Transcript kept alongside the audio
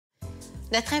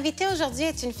Notre invitée aujourd'hui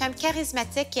est une femme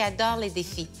charismatique qui adore les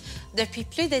défis. Depuis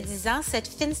plus de 10 ans, cette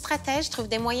fine stratège trouve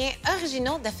des moyens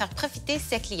originaux de faire profiter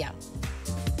ses clients.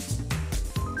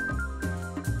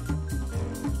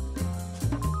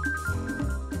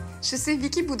 Je suis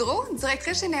Vicky Boudreau,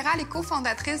 directrice générale et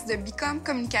co-fondatrice de BICOM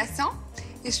Communications.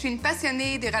 Et je suis une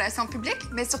passionnée des relations publiques,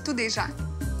 mais surtout des gens.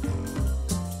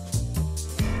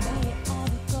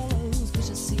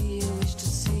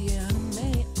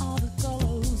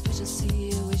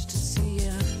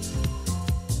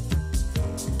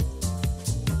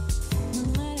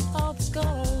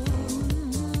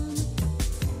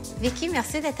 Vicky,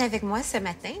 merci d'être avec moi ce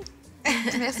matin.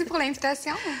 Merci pour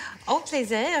l'invitation. Au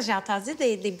plaisir. J'ai entendu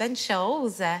des bonnes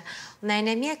choses. On a un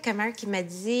ami en commun qui m'a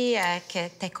dit que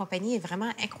ta compagnie est vraiment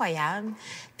incroyable,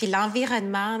 puis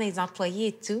l'environnement, les employés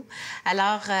et tout.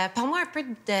 Alors, parle-moi un peu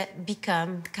de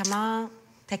BICOM. Comment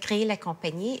tu as créé la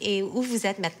compagnie et où vous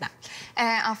êtes maintenant?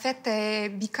 En fait,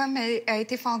 BICOM a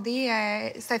été fondé,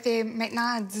 ça fait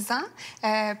maintenant 10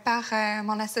 ans, par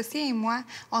mon associé et moi.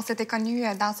 On s'était connus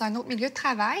dans un autre milieu de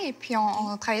travail et puis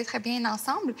on travaillait très bien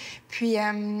ensemble. Puis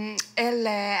elle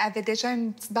avait déjà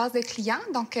une petite base de clients.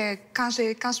 Donc, quand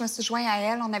je me suis joint à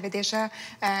elle, on avait déjà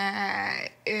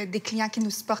des clients qui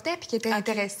nous supportaient puis qui étaient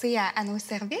intéressés à nos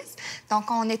services. Donc,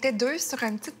 on était deux sur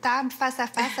une petite table face à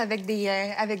face avec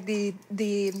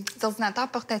des ordinateurs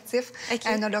portatifs.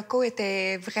 Nos locaux étaient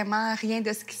vraiment rien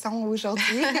de ce qu'ils sont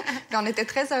aujourd'hui. On était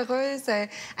très heureuses.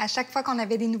 À chaque fois qu'on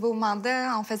avait des nouveaux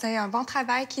mandats, on faisait un bon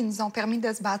travail qui nous ont permis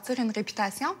de se bâtir une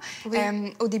réputation. Oui.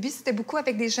 Au début, c'était beaucoup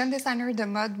avec des jeunes designers de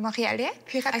mode montréalais.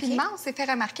 Puis rapidement, on s'est fait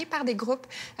remarquer par des groupes,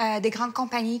 des grandes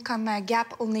compagnies comme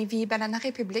Gap, Old Navy, Banana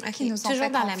Republic qui nous ont Toujours fait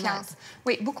dans confiance. La mode.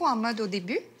 Oui, beaucoup en mode au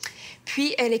début.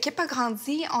 Puis, l'équipe a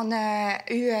grandi. On a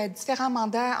eu différents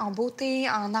mandats en beauté,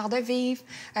 en art de vivre,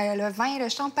 le vin, le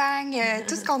champagne,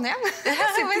 tout ce qu'on aime.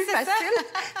 C'est plus facile.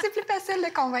 C'est plus facile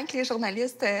de convaincre les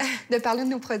journalistes de parler de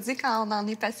nos produits quand on en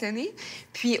est passionné.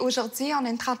 Puis, aujourd'hui, on a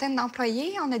une trentaine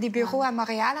d'employés. On a des bureaux à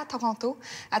Montréal, à Toronto.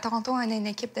 À Toronto, on a une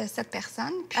équipe de 7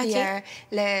 personnes. Puis,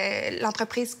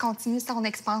 l'entreprise continue son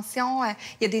expansion.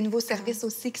 Il y a des nouveaux services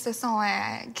aussi qui se sont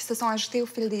ajoutés au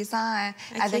fil des ans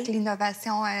avec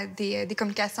l'innovation des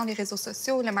communications, des réseaux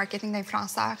sociaux, le marketing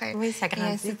d'influenceurs. Oui, ça grandit.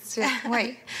 Et ainsi de suite.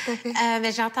 Oui, tout à fait.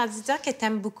 Mais j'ai entendu dire que tu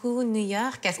aimes beaucoup New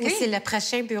York. Est-ce que c'est le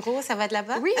prochain bureau? Ça va de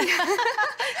là-bas? Oui.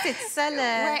 C'est ça le...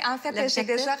 Oui, en fait, j'ai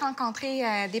déjà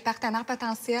rencontré des partenaires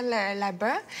potentiels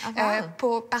là-bas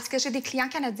parce que j'ai des clients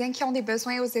canadiens qui ont des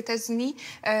besoins aux États-Unis.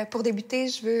 Pour débuter,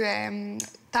 je veux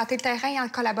tenter le terrain en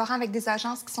collaborant avec des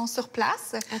agences qui sont sur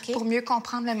place pour mieux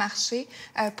comprendre le marché,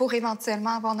 pour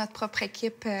éventuellement avoir notre propre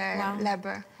équipe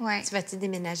là-bas. Ouais. Tu vas-tu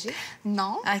déménager?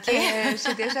 Non.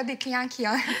 J'ai déjà des clients qui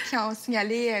ont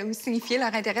signalé ou signifié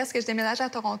leur intérêt à ce que je déménage à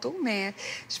Toronto, mais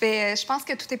je pense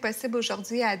que tout est possible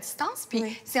aujourd'hui à distance.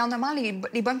 Puis c'est en nommant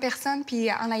les bonnes personnes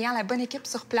puis en ayant la bonne équipe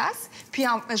sur place. Puis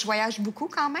je voyage beaucoup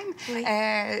quand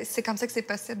même. C'est comme ça que c'est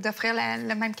possible d'offrir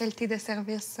la même qualité de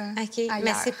service ailleurs.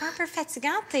 Mais c'est pas un peu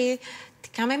fatigant? T'es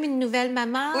quand même une nouvelle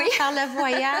maman par le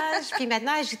voyage, puis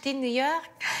maintenant ajouter New York.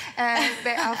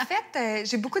 En fait,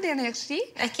 j'ai beaucoup d'énergie.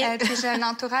 Puis j'ai un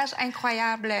entourage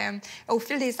incroyable. Au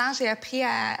fil des ans, j'ai appris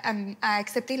à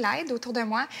accepter l'aide autour de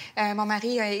moi. Mon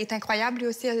mari est incroyable, lui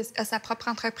aussi a sa propre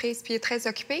entreprise, puis est très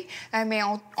occupé. Mais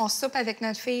on soupe avec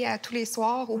notre fille tous les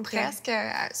soirs, ou presque,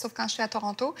 sauf quand je suis à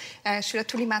Toronto. Je suis là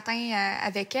tous les matins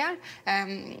avec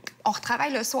elle. On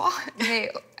retravaille le soir,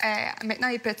 mais maintenant,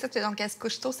 elle est petite, donc elle se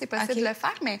couche tôt, c'est possible de le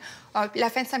faire. Mais la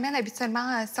fin de semaine,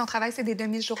 habituellement, si on travaille, c'est des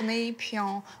demi-journées, puis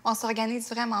on s'organise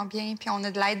vraiment bien. Puis on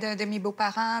a de l'aide de mes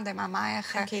beaux-parents, de ma mère.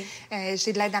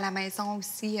 J'ai de l'aide à la maison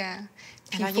aussi.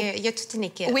 Alors, il y a toute une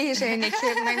équipe. Oui, j'ai une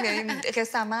équipe. Même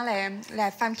récemment,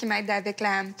 la femme qui m'aide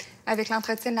avec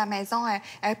l'entretien de la maison,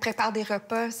 elle prépare des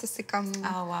repas. Ça, c'est comme...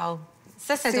 Oh, wow!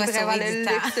 Ça doit vraiment sauver du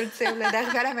temps. C'est le luxe ultime,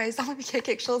 d'arriver à la maison et qu'il y a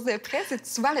quelque chose de prêt.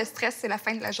 Souvent, le stress, c'est la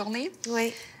fin de la journée.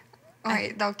 Oui.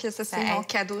 Oui, donc ça c'est mon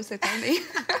cadeau cette année.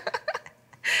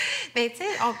 Bien, tu sais,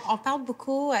 on parle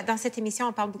beaucoup, dans cette émission,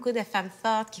 on parle beaucoup de femmes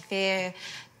fortes qui fait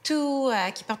tout,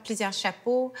 qui portent plusieurs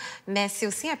chapeaux, mais c'est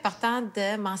aussi important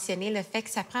de mentionner le fait que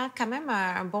ça prend quand même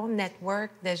un bon network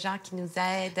de gens qui nous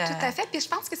aident. Tout à fait, puis je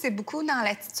pense que c'est beaucoup dans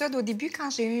l'attitude. Au début, quand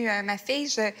j'ai eu ma fille,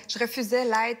 je refusais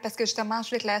l'aide parce que justement, je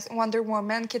voulais être la Wonder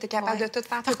Woman qui était capable de tout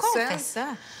faire toute seule. Pourquoi on fait ça?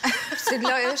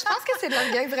 Je pense que c'est de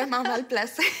l'orgueil vraiment mal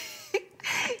placé.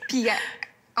 Puis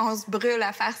on se brûle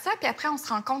à faire ça. Puis après, on se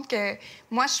rend compte que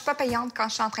moi, je suis pas payante quand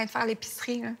je suis en train de faire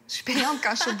l'épicerie. Je suis payante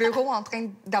quand je suis au bureau en train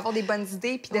d'avoir des bonnes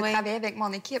idées puis de travailler avec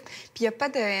mon équipe. Puis il n'y a pas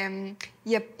de...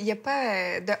 il y a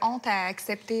pas de honte à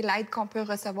accepter l'aide qu'on peut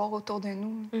recevoir autour de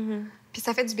nous. Puis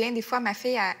ça fait du bien. Des fois, ma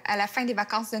fille, à la fin des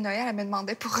vacances de Noël, elle me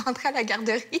demandait pour rentrer à la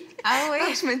garderie. Ah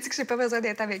oui? Je me dis que j'ai pas besoin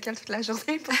d'être avec elle toute la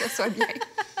journée pour qu'elle soit bien.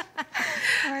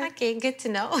 OK, good to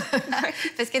know.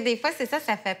 Parce que des fois, c'est ça,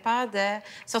 ça fait peur de...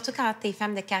 Surtout quand tu es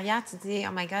femme de carrière, tu te dis,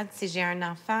 oh my God, si j'ai un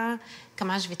enfant,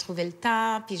 comment je vais trouver le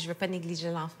temps? Puis je veux pas négliger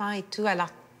l'enfant et tout. Alors,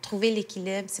 trouver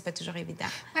l'équilibre, c'est pas toujours évident.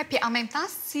 Oui, puis en même temps,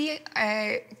 si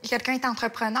quelqu'un est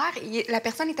entrepreneur, la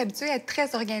personne est habituée à être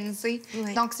très organisée.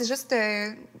 Oui. Donc, c'est juste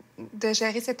de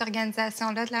gérer cette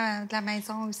organisation-là de la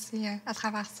maison aussi à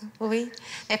travers ça. Oui.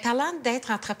 Mais parlant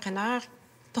d'être entrepreneur,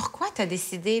 pourquoi tu as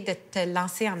décidé de te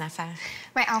lancer en affaires?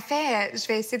 Bien, en fait, je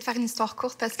vais essayer de faire une histoire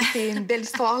courte parce que c'est une belle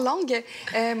histoire longue.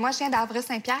 Moi, je viens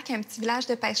d'Havre-Saint-Pierre, qui est un petit village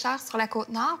de pêcheurs sur la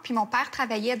Côte-Nord. Puis mon père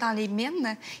travaillait dans les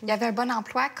mines. Il avait un bon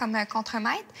emploi comme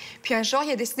contremaître. Puis un jour,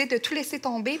 il a décidé de tout laisser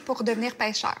tomber pour devenir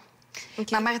pêcheur.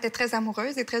 Okay. Ma mère était très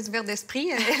amoureuse et très ouverte d'esprit.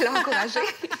 Elle l'a encouragée.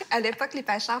 À l'époque, les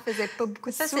pêcheurs faisaient pas beaucoup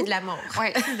de sous. Ça, c'est de l'amour. Oui,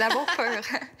 c'est de l'amour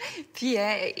pur. Puis,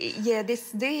 il a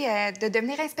décidé de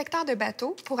devenir inspecteur de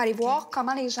bateau pour aller voir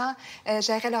comment les gens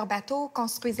géraient leurs bateaux,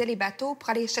 construisaient les bateaux, pour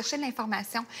aller chercher de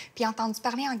l'information. Puis, il a entendu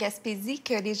parler en Gaspésie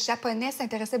que les Japonais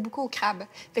s'intéressaient beaucoup au crabe.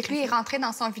 Fait que lui, il est rentré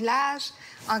dans son village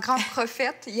en grand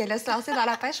prophète. Il allait se lancer dans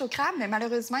la pêche au crabe, mais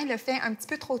malheureusement, il l'a fait un petit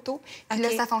peu trop tôt. Puis là,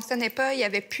 ça fonctionnait pas. Il y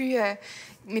avait plus...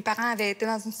 Mes parents avaient été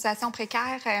dans une situation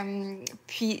précaire.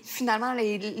 Puis finalement,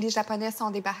 les Japonais sont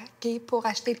débarqués pour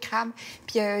acheter le crabe.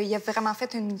 Puis il a vraiment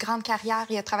fait une grande carrière.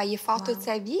 Il a travaillé fort toute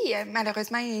sa vie.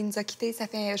 Malheureusement, il nous a quittés, ça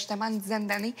fait justement une dizaine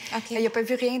d'années. Il n'a pas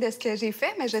vu rien de ce que j'ai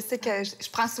fait, mais je sais que je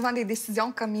prends souvent des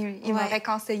décisions comme il m'aurait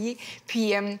conseillé.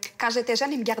 Puis quand j'étais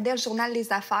jeune, il me gardait le journal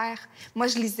Les Affaires. Moi,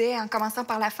 je lisais en commençant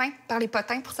par la fin, par les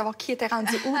potins, pour savoir qui était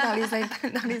rendu où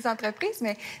dans les entreprises.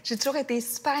 Mais j'ai toujours été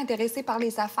super intéressée par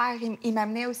les affaires. Il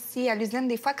m'amenait aussi à l'usine,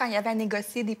 des fois, quand il y avait à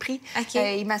négocier des prix.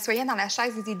 Il m'assoyait dans la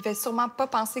chaise et il devait sûrement pas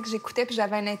penser que j'écoutais puis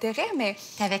j'avais un intérêt, mais...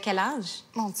 T'avais quel âge?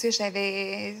 Mon Dieu,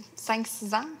 j'avais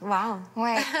 5-6 ans. Wow!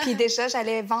 Oui, puis déjà,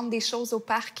 j'allais vendre des choses au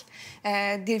parc,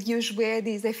 des vieux jouets,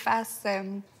 des effaces.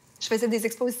 Je faisais des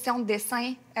expositions de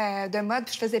dessins, de mode,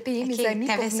 puis je faisais payer mes amis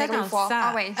pour venir le voir.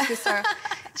 Ah oui, c'est ça.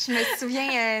 Je me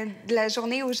souviens de la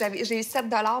journée où j'ai eu 7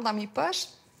 $ dans mes poches.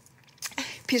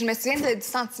 Puis je me souviens du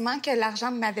sentiment que l'argent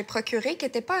m'avait procuré, qui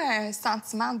n'était pas un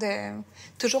sentiment de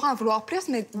toujours en vouloir plus,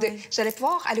 mais j'allais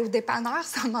pouvoir aller au dépanneur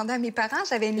sans demander à mes parents.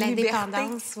 J'avais une liberté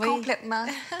complètement.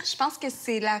 Je pense que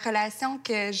c'est la relation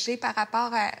que j'ai par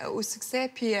rapport au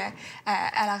succès puis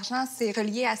à l'argent. C'est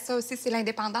relié à ça aussi. C'est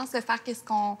l'indépendance de faire qu'est-ce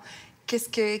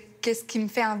qui me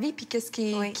fait envie, puis qu'est-ce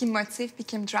qui me motive, puis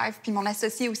qui me drive. Puis mon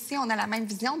associé aussi, on a la même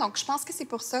vision. Donc, je pense que c'est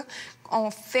pour ça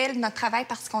qu'on fait notre travail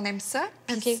parce qu'on aime ça.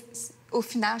 Puis au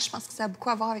final, je pense que ça a beaucoup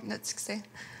à voir avec notre succès.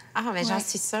 Ah, mais j'en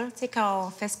suis sûre. Tu sais, quand on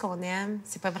fait ce qu'on aime,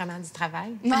 c'est pas vraiment du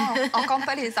travail. Non, on compte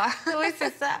pas les heures. Oui,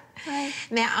 c'est ça.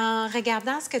 Mais en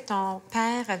regardant ce que ton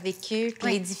père a vécu,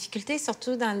 les difficultés,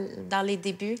 surtout dans les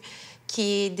débuts,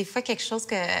 qui est des fois quelque chose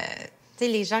que...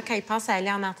 les gens, quand ils pensent à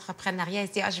aller en entrepreneuriat, ils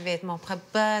se disent « Ah, je vais être mon propre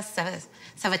boss,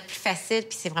 ça va être plus facile. »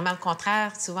 Puis c'est vraiment le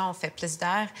contraire. Souvent, on fait plus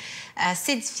d'heures.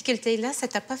 Ces difficultés-là, ça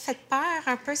t'a pas fait peur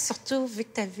un peu, surtout vu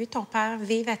que tu as vu ton père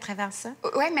vivre à travers ça?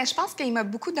 Oui, mais je pense qu'il m'a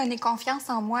beaucoup donné confiance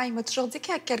en moi. Il m'a toujours dit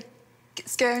que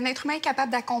ce qu'un être humain est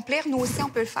capable d'accomplir, nous aussi, on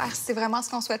peut le faire. Si c'est vraiment ce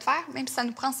qu'on souhaite faire, même si ça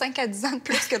nous prend 5 à 10 ans de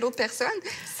plus que d'autres personnes,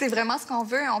 si c'est vraiment ce qu'on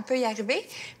veut, on peut y arriver.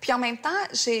 Puis en même temps,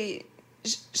 je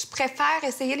préfère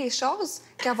essayer les choses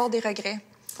qu'avoir des regrets.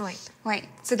 Oui. Oui,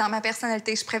 c'est dans ma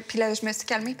personnalité. Puis là, je me suis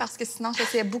calmée parce que sinon,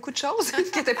 j'essayais beaucoup de choses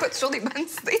qui n'étaient pas toujours des bonnes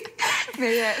idées.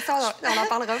 Mais ça, on n'en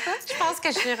parlera pas. Je pense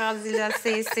que je suis rendue là.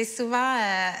 C'est souvent...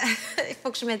 il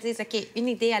faut que je me dise, OK, une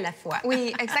idée à la fois.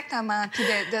 Oui, exactement. Puis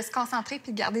de se concentrer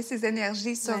puis de garder ses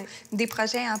énergies sur des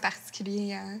projets en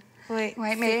particulier. Oui,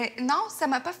 mais non, ça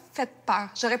m'a pas fait peur.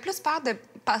 J'aurais plus peur de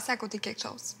passer à côté de quelque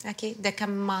chose. OK, de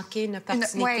comme manquer une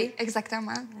opportunité. Oui,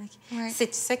 exactement. Okay. Ouais.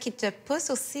 C'est ça qui te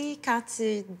pousse aussi quand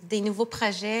des nouveaux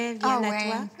projets viennent à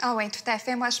toi? Ah oui, tout à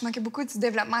fait. Moi, je m'occupe beaucoup du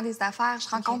développement des affaires. Je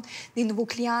rencontre des nouveaux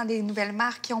clients, des nouvelles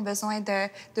marques qui ont besoin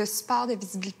de support, de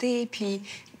visibilité, puis...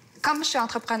 Comme je suis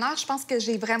entrepreneur, je pense que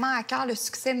j'ai vraiment à cœur le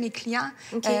succès de mes clients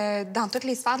dans toutes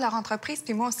les sphères de leur entreprise.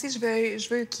 Puis moi aussi, je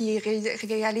veux qu'ils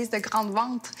réalisent de grandes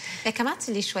ventes. Mais comment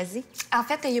tu les choisis? En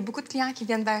fait, il y a beaucoup de clients qui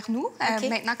viennent vers nous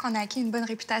maintenant qu'on a acquis une bonne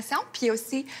réputation. Puis il y a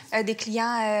aussi des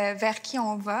clients vers qui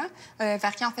on va,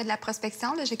 vers qui on fait de la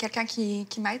prospection. J'ai quelqu'un qui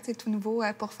m'aide, c'est tout nouveau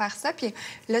pour faire ça. Puis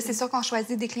là, c'est sûr qu'on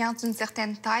choisit des clients d'une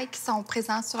certaine taille qui sont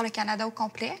présents sur le Canada au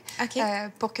complet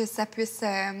pour que ça puisse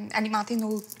alimenter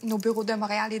nos bureaux de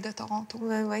Montréal et de Toronto.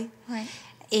 Oui.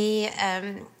 Et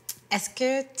est-ce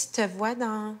que tu te vois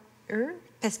dans eux?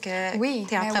 Parce que oui,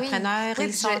 tu es entrepreneur, oui.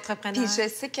 ils sont entrepreneurs. Puis je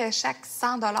sais que chaque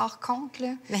 100 $ compte,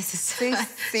 là. Bien, c'est ça.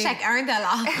 Chaque 1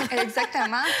 $.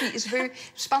 Exactement. Puis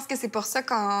je pense que c'est pour ça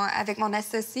qu'avec mon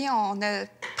associé, on a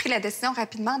pris la décision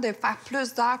rapidement de faire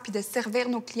plus d'heures puis de servir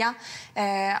nos clients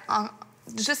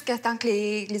jusqu'à temps que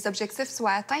les objectifs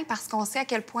soient atteints, parce qu'on sait à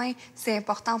quel point c'est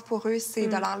important pour eux, ces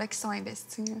dollars-là qui sont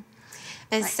investis.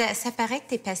 Ouais. Ça paraît que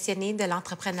tu es passionnée de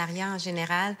l'entrepreneuriat en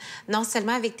général, non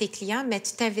seulement avec tes clients, mais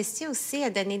tu t'investis aussi à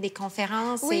donner des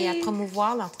conférences et à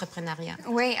promouvoir l'entrepreneuriat.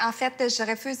 Oui, en fait, je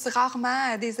refuse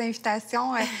rarement des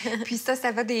invitations. Puis ça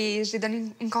va des... J'ai donné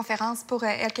une conférence pour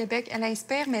Elle Québec, Elle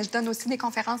inspire, mais je donne aussi des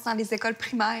conférences dans les écoles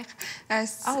primaires.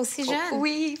 Aussi jeune?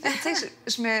 Oui. Tu sais,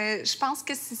 je pense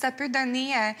que si ça peut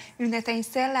donner une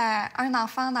étincelle à un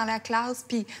enfant dans la classe,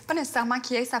 puis pas nécessairement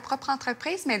qu'il ait sa propre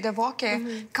entreprise, mais de voir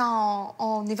que quand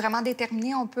on est vraiment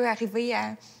déterminé, on peut arriver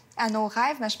à nos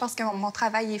rêves. Mais je pense que mon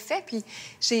travail est fait. Puis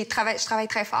je travaille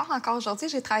très fort encore aujourd'hui.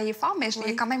 J'ai travaillé fort, mais il y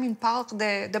a quand même une part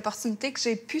d'opportunité que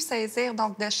j'ai pu saisir,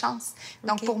 donc de chance.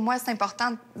 Donc pour moi, c'est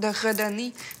important de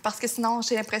redonner, parce que sinon,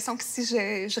 j'ai l'impression que si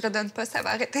je redonne pas, ça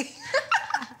va arrêter.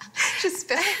 Je suis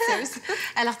superstitieuse.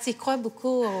 Alors, tu y crois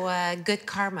beaucoup au good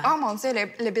karma? Oh mon Dieu,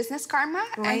 le business karma,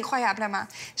 incroyablement.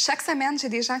 Chaque semaine, j'ai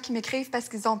des gens qui m'écrivent parce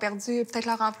qu'ils ont perdu peut-être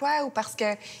leur emploi, ou parce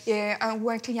que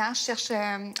un client cherche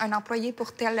un employé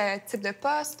pour tel type de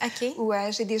poste. Ou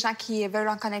j'ai des gens qui veulent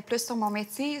en connaître plus sur mon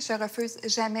métier. Je refuse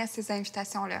jamais ces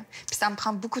invitations-là. Puis ça me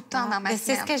prend beaucoup de temps dans ma semaine.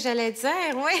 C'est ce que j'allais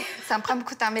dire, oui. Ça me prend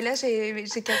beaucoup de temps. Mais là, j'ai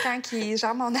quelqu'un qui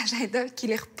gère mon agenda, qui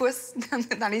les repousse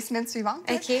dans les semaines suivantes.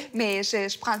 Mais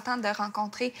je prends le temps de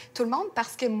rencontrer tout le monde,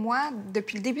 parce que moi,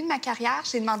 depuis le début de ma carrière,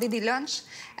 j'ai demandé des lunchs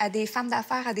à des femmes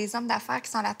d'affaires, à des hommes d'affaires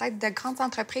qui sont à la tête de grandes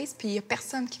entreprises, puis il n'y a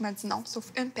personne qui m'a dit non, sauf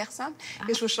une personne.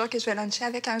 Et je vous jure que je vais luncher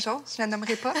avec un jour, je ne la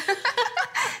nommerai pas.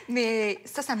 Mais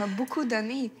ça m'a beaucoup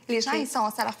donné. Les gens,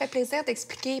 ça leur fait plaisir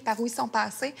d'expliquer par où ils sont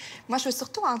passés. Moi, je veux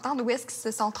surtout entendre où est-ce qu'ils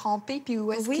se sont trompés, puis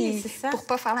où est-ce qu'ils... pour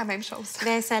pas faire la même chose.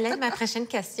 Bien, ça lève ma prochaine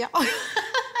question.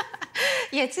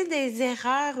 Y a-t-il des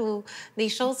erreurs ou des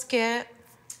choses que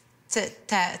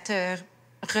t'as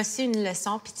reçu une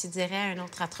leçon, puis tu dirais à un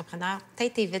autre entrepreneur,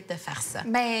 peut-être évite de faire ça?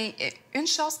 Bien, une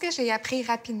chose que j'ai appris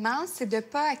rapidement, c'est de ne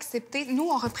pas accepter... Nous,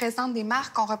 on représente des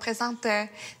marques, on représente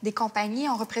des compagnies,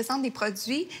 on représente des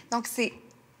produits. Donc, c'est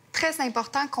très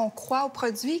important qu'on croie aux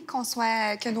produits,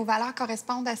 que nos valeurs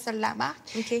correspondent à celles de la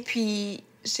marque. Puis...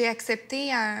 J'ai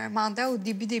accepté un mandat au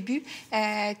début,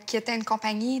 qui était une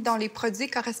compagnie dont les produits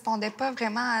ne correspondaient pas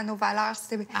vraiment à nos valeurs.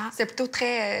 C'est plutôt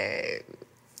très...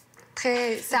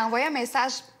 Ça envoyait un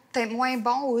message peut-être moins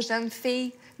bon aux jeunes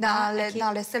filles dans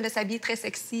le style de s'habiller très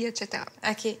sexy, etc.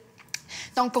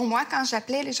 Donc, pour moi, quand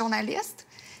j'appelais les journalistes,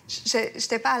 je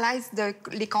n'étais pas à l'aise de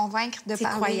les convaincre de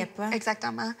parler. Tu croyais pas?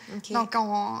 Exactement. Donc,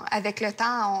 avec le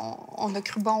temps, on a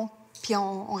cru bon. Puis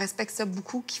on respecte ça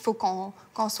beaucoup, qu'il faut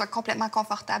qu'on soit complètement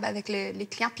confortable avec les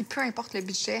clients. Puis peu importe le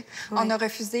budget. On a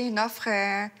refusé une offre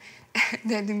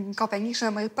d'une compagnie que je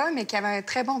n'aimerais pas, mais qui avait un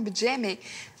très bon budget. Mais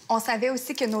on savait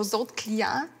aussi que nos autres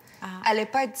clients n'allaient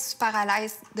pas être super à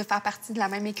l'aise de faire partie de la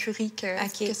même écurie que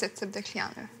ce type de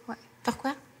client-là.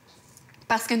 Pourquoi?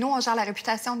 Parce que nous, on gère la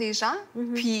réputation des gens,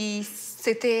 puis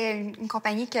c'était une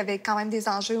compagnie qui avait quand même des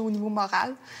enjeux au niveau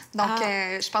moral. Donc,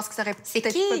 je pense que ça aurait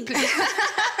peut-être pas plus...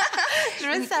 Je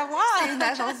veux savoir. C'est une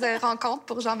agence de rencontre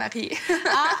pour gens mariés.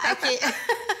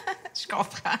 Je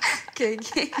comprends.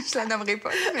 Je la nommerai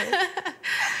pas,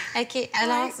 mais...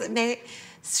 Alors, mais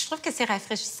je trouve que c'est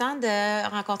rafraîchissant de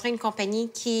rencontrer une compagnie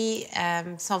qui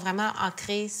sont vraiment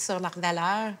ancrées sur leurs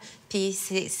valeurs, puis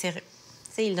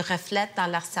ils le reflètent dans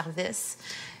leur service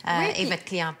et votre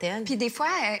clientèle. Puis des fois,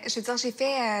 je veux dire, j'ai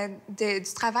fait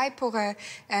du travail pour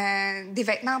des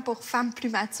vêtements pour femmes plus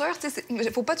matures. Il ne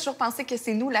faut pas toujours penser que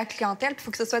c'est nous, la clientèle, il faut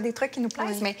que ce soit des trucs qui nous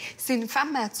plaisent. Mais si une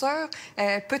femme mature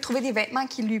peut trouver des vêtements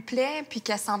qui lui plaisent puis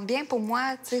qu'elle sente bien, pour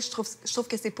moi, je trouve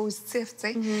que c'est positif.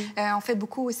 On fait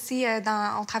beaucoup aussi,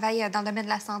 on travaille dans le domaine de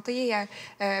la santé,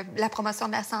 la promotion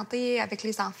de la santé avec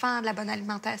les enfants, de la bonne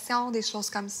alimentation, des choses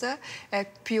comme ça.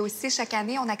 Puis aussi, chaque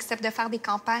année, on accepte de faire des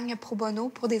campagnes pro bono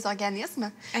pour des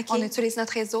organismes. On utilise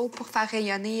notre réseau pour faire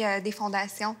rayonner des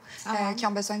fondations qui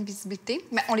ont besoin de visibilité.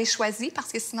 Mais on les choisit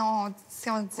parce que sinon, si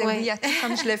on disait oui à tout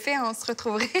comme je le fais, on se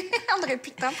retrouverait, on n'aurait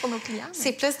plus de temps pour nos clients. Mais...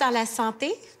 C'est plus dans la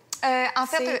santé? En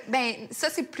fait, ça,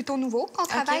 c'est plutôt nouveau qu'on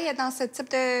travaille dans ce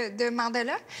type de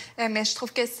mandat-là. Mais je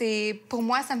trouve que pour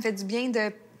moi, ça me fait du bien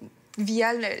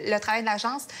via le travail de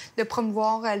l'agence, de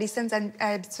promouvoir les saines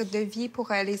habitudes de vie pour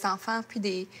les enfants, puis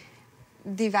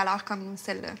des valeurs comme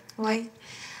celle-là. Oui.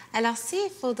 Alors, s'il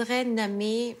faudrait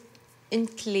nommer une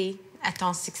clé à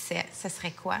ton succès, ce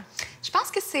serait quoi? Je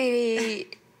pense que c'est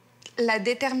la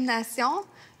détermination,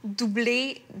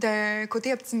 doublé d'un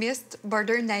côté optimiste,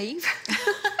 border naïve.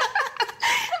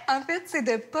 En fait, c'est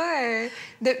de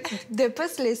pas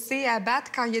se laisser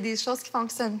abattre quand il y a des choses qui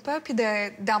fonctionnent pas, puis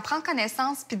d'en prendre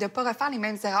connaissance, puis de pas refaire les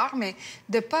mêmes erreurs, mais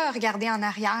de pas regarder en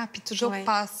arrière, puis toujours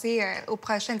passer aux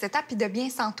prochaines étapes, puis de bien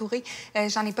s'entourer.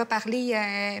 J'en ai pas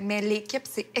parlé, mais l'équipe,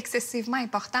 c'est excessivement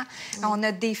important. On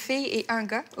a des filles et un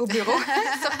gars au bureau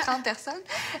sur 30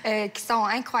 personnes qui sont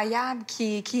incroyables,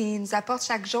 qui nous apportent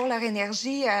chaque jour leur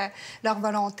énergie, leur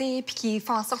volonté, puis qui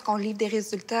font en sorte qu'on livre des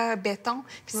résultats béton.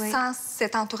 Puis sans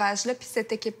cet entourage-là, puis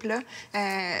cette équipe-là,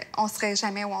 on ne serait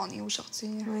jamais où on est aujourd'hui.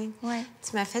 Oui. Ouais.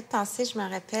 Tu m'as fait penser, je me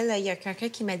rappelle, il y a quelqu'un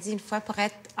qui m'a dit une fois, pour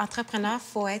être entrepreneur,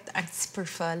 il faut être un petit peu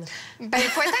folle. Bien, il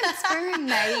faut être un petit peu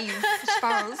naïf, je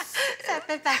pense. Ça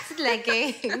fait partie de la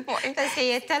game. Parce qu'il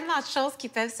y a tellement de choses qui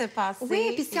peuvent se passer.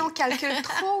 Oui, puis si on calcule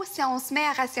trop, si on se met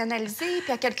à rationaliser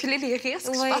puis à calculer les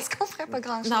risques, je pense qu'on ne ferait pas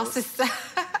grand-chose. Non, c'est ça.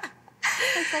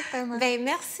 Exactement. Bien,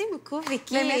 merci beaucoup,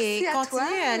 Vicky. Bien, merci et à continue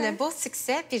toi. Le beau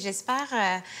succès. Puis j'espère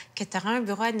que tu auras un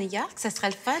bureau à New York. Ce serait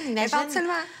le fun. Imagine,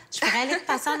 éventuellement. Je pourrais aller te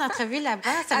passer en entrevue là-bas.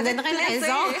 Ça me donnerait une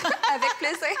raison. Avec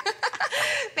plaisir.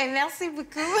 Bien, merci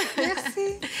beaucoup.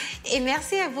 Merci. Et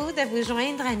merci à vous de vous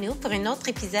joindre à nous pour un autre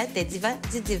épisode de Divas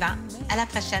du Divan. À la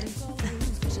prochaine.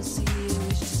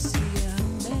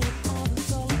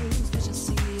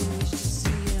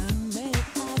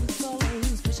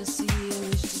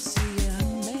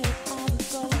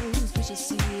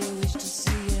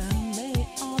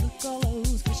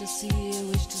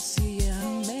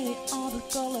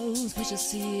 Wish to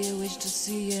see you, wish to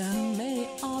see you, many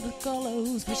all the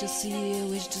colors. Wish to see you,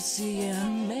 wish to see you,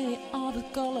 many all the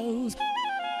colors.